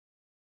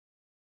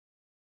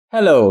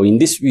Hello, in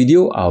this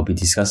video, I'll be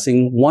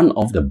discussing one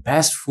of the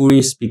best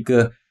full-range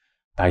speaker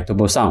by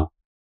Turbosound,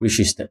 which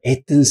is the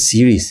Athens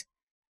Series.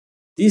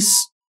 This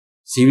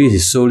series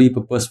is solely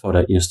purposed for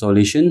the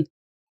installation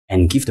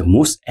and give the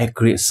most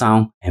accurate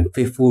sound and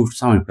faithful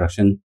sound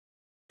reproduction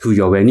to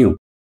your venue.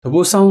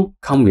 Turbosound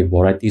comes with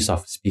varieties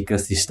of speaker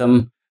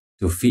system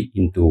to fit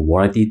into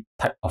variety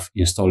type of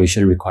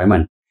installation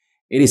requirement.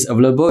 It is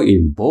available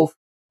in both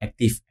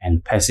active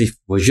and passive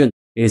version.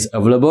 It is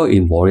available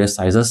in various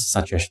sizes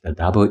such as the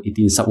double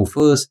 18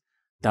 subwoofers,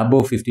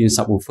 double 15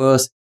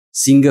 subwoofers,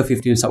 single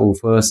 15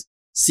 subwoofers,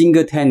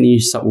 single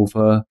 10-inch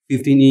subwoofer,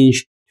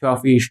 15-inch,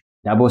 12-inch,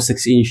 double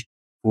 6-inch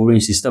full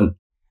range system.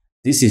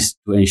 This is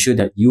to ensure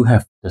that you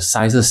have the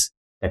sizes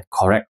that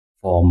correct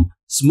from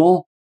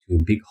small to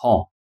big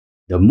hall.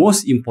 The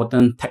most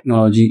important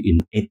technology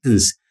in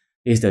Athens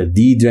is the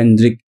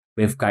Dendritic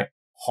Waveguide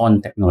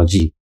horn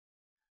technology.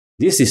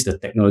 This is the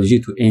technology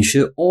to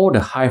ensure all the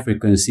high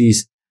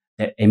frequencies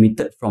that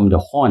emitted from the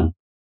horn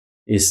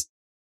is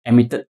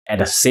emitted at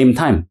the same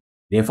time,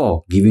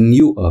 therefore giving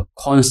you a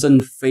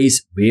constant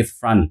phase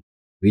wavefront.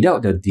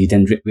 Without the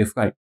Dendritic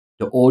Waveguide,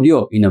 the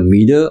audio in the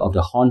middle of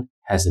the horn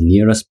has the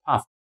nearest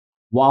path,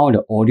 while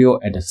the audio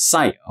at the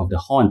side of the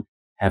horn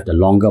have the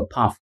longer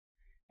path,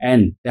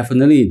 and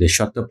definitely the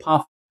shorter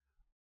path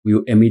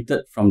will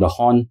emitted from the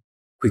horn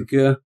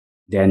quicker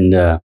than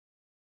the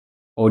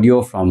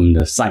audio from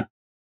the side.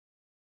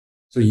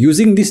 So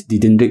using this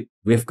Dendritic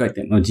Waveguide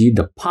technology,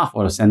 the path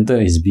of the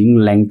center is being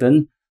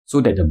lengthened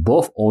so that the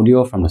both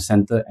audio from the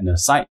center and the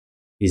side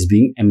is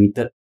being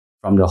emitted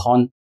from the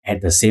horn at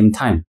the same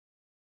time.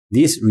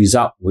 This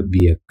result would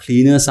be a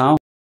cleaner sound,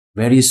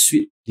 very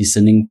sweet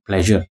listening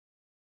pleasure.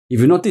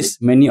 If you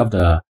notice, many of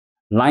the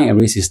line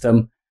array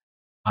system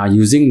are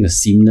using the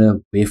similar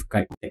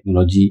waveguide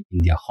technology in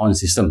their horn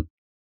system.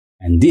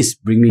 And this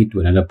brings me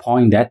to another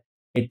point that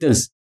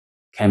Athens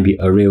can be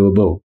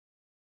arrayable.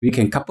 We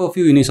can couple a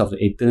few units of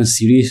the Athens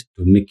series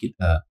to make it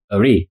an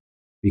array.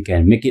 We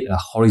can make it a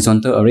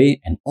horizontal array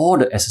and all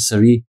the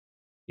accessory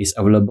is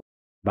available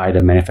by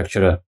the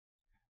manufacturer,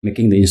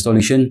 making the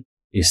installation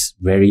is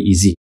very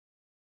easy.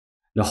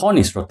 The horn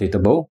is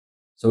rotatable,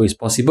 so it's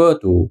possible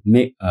to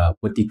make a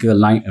vertical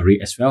line array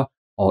as well,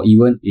 or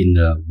even in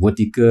the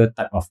vertical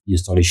type of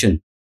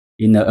installation.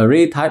 In the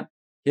array type,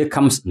 here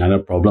comes another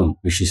problem,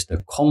 which is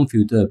the comb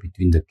filter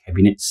between the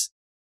cabinets.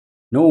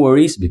 No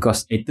worries,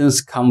 because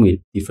Athens come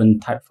with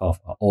different type of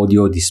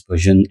audio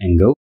dispersion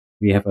angle.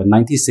 We have a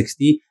 90-60,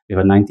 we have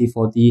a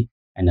 90-40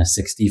 and a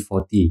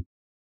 60-40.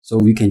 So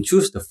we can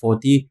choose the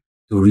 40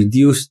 to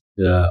reduce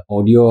the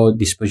audio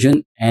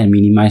dispersion and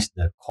minimize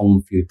the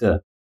comb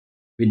filter.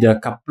 With the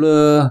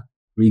coupler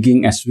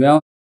rigging as well,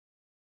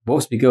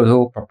 both speakers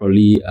also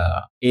properly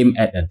aim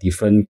at a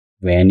different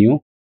venue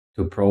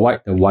to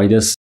provide the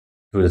widest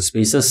to the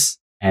spaces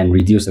and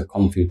reduce the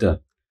comb filter.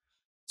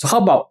 So how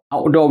about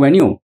outdoor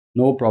venue?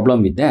 No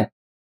problem with that.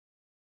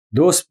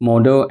 Those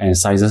model and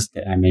sizes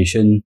that I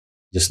mentioned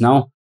just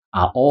now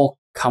are all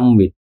come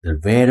with the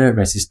weather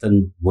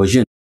resistant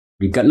version.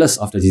 Regardless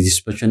of the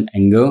dispersion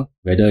angle,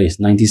 whether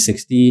it's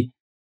 90-60,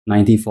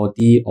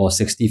 90-40 or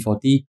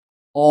 60-40,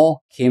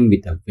 all came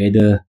with a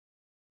weather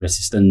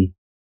resistant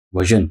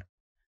version.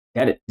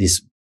 That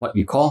is what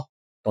we call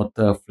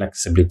total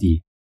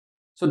flexibility.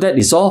 So that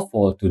is all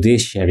for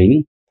today's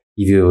sharing.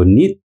 If you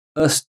need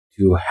us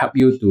to help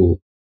you to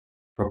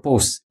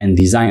propose and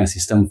design a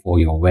system for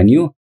your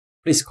venue,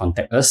 please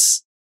contact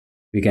us.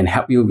 We can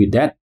help you with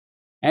that.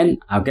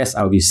 And I guess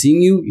I'll be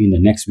seeing you in the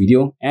next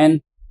video.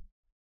 And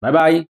bye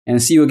bye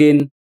and see you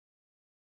again.